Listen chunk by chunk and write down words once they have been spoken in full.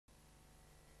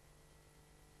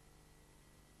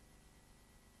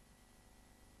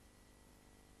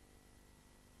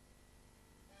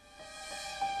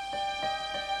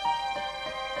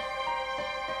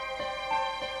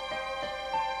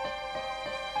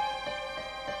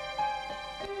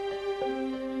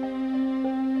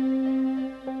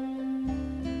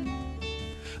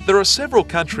There are several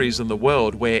countries in the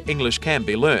world where English can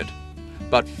be learnt,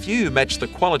 but few match the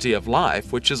quality of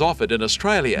life which is offered in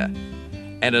Australia.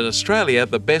 And in Australia,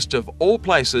 the best of all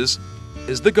places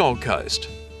is the Gold Coast.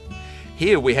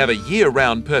 Here we have a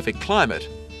year-round perfect climate,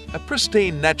 a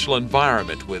pristine natural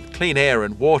environment with clean air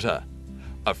and water,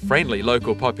 a friendly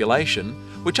local population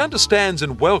which understands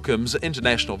and welcomes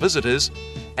international visitors,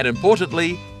 and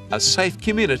importantly, a safe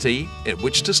community in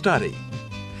which to study.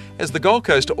 As the Gold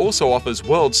Coast also offers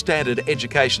world-standard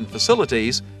education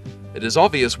facilities, it is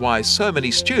obvious why so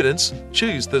many students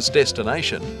choose this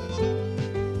destination.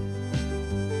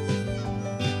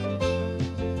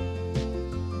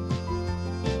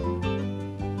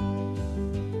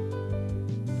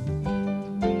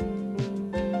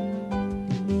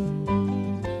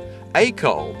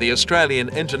 AICOL, the Australian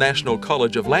International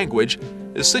College of Language,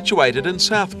 is situated in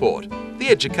Southport, the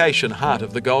education heart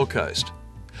of the Gold Coast.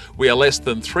 We are less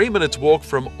than 3 minutes walk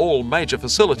from all major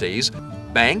facilities,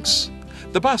 banks,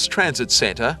 the bus transit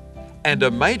centre, and a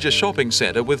major shopping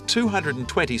centre with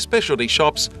 220 specialty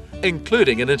shops,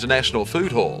 including an international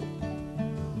food hall.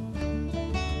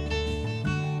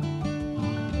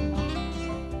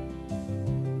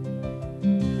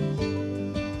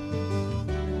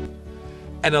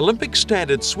 An Olympic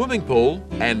standard swimming pool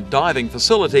and diving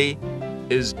facility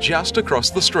is just across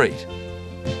the street.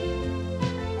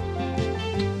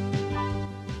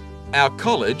 Our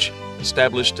college,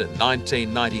 established in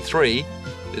 1993,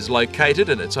 is located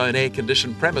in its own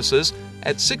air-conditioned premises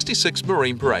at 66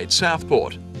 Marine Parade,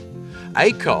 Southport.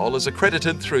 AICOL is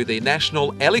accredited through the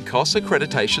National AICOL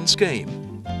accreditation scheme.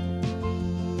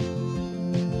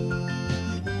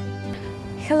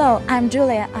 Hello, I'm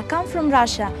Julia. I come from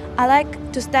Russia. I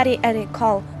like to study at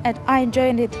AICOL and I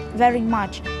enjoyed it very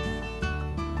much.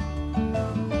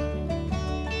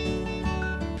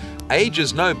 Age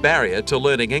is no barrier to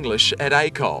learning English at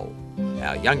AICOL.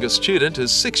 Our youngest student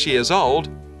is 6 years old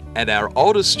and our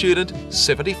oldest student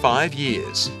 75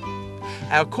 years.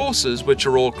 Our courses, which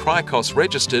are all CRICOS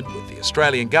registered with the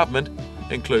Australian Government,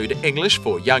 include English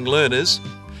for young learners,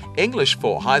 English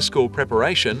for high school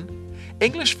preparation,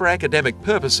 English for academic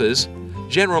purposes,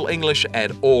 General English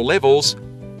at all levels,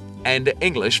 and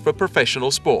English for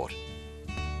professional sport.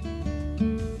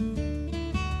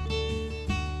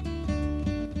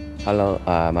 Hello,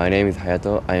 my name is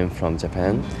Hayato. I am from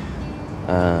Japan.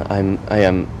 I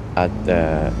am at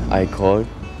the AICOL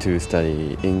to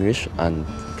study English and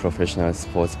professional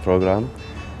sports program.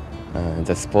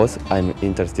 The sports I'm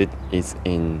interested is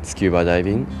in scuba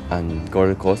diving, and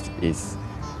Gold Coast is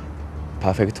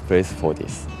perfect place for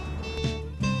this.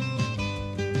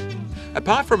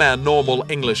 Apart from our normal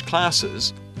English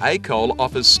classes, AICOL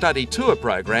offers study tour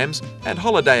programs and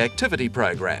holiday activity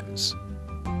programs.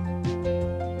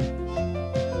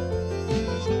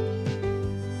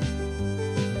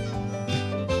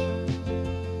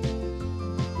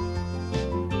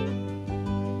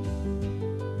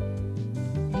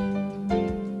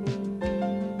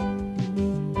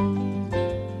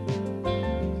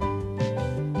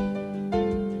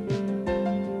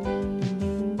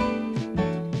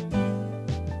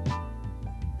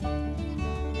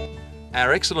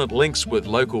 Our excellent links with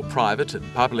local private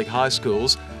and public high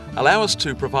schools allow us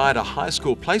to provide a high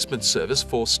school placement service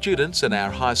for students in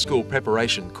our high school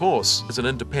preparation course. As an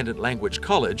independent language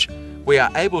college, we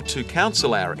are able to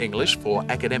counsel our English for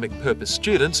academic purpose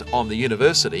students on the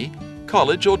university,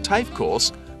 college or TAFE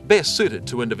course best suited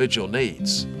to individual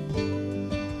needs.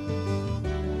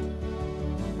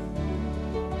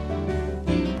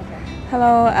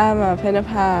 Hello, I'm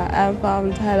Penapa. I'm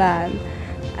from Thailand.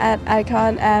 At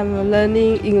AICOL, I'm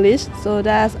learning English so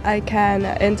that I can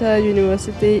enter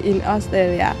university in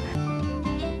Australia.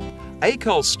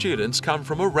 AICOL students come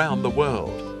from around the world.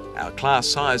 Our class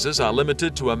sizes are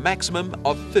limited to a maximum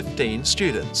of 15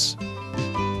 students.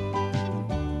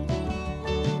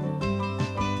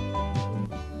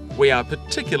 We are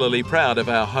particularly proud of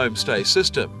our homestay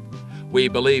system. We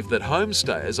believe that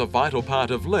homestay is a vital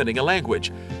part of learning a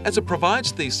language, as it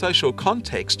provides the social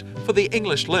context for the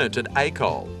English learnt at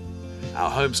AICOL. Our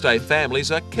homestay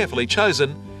families are carefully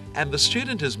chosen and the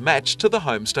student is matched to the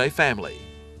homestay family.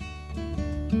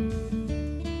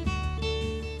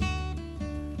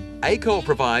 AICOL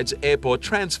provides airport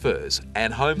transfers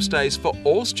and homestays for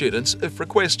all students if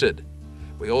requested.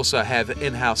 We also have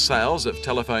in-house sales of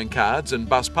telephone cards and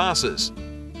bus passes.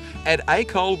 At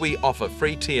AICOL we offer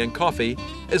free tea and coffee,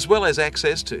 as well as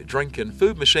access to drink and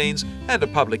food machines and a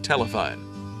public telephone.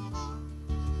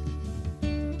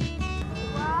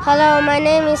 Hello, my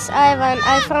name is Ivan.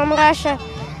 I'm from Russia.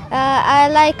 I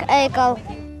like AICOL.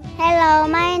 Hello,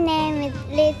 my name is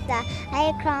Lisa.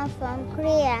 I come from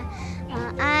Korea.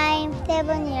 I'm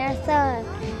 7 years old.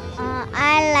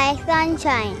 I like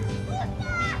sunshine.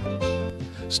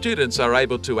 Students are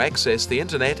able to access the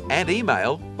internet and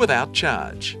email without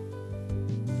charge.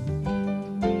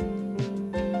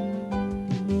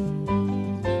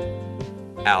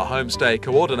 Our homestay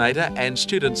coordinator and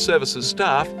student services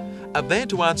staff are there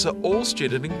to answer all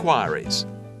student inquiries.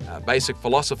 Our basic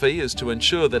philosophy is to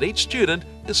ensure that each student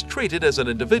is treated as an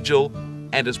individual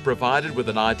and is provided with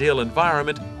an ideal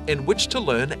environment in which to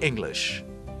learn English.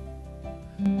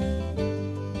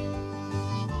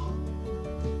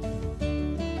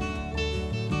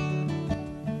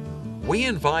 We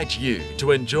invite you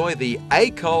to enjoy the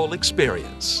AICOL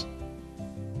experience.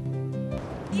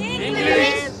 English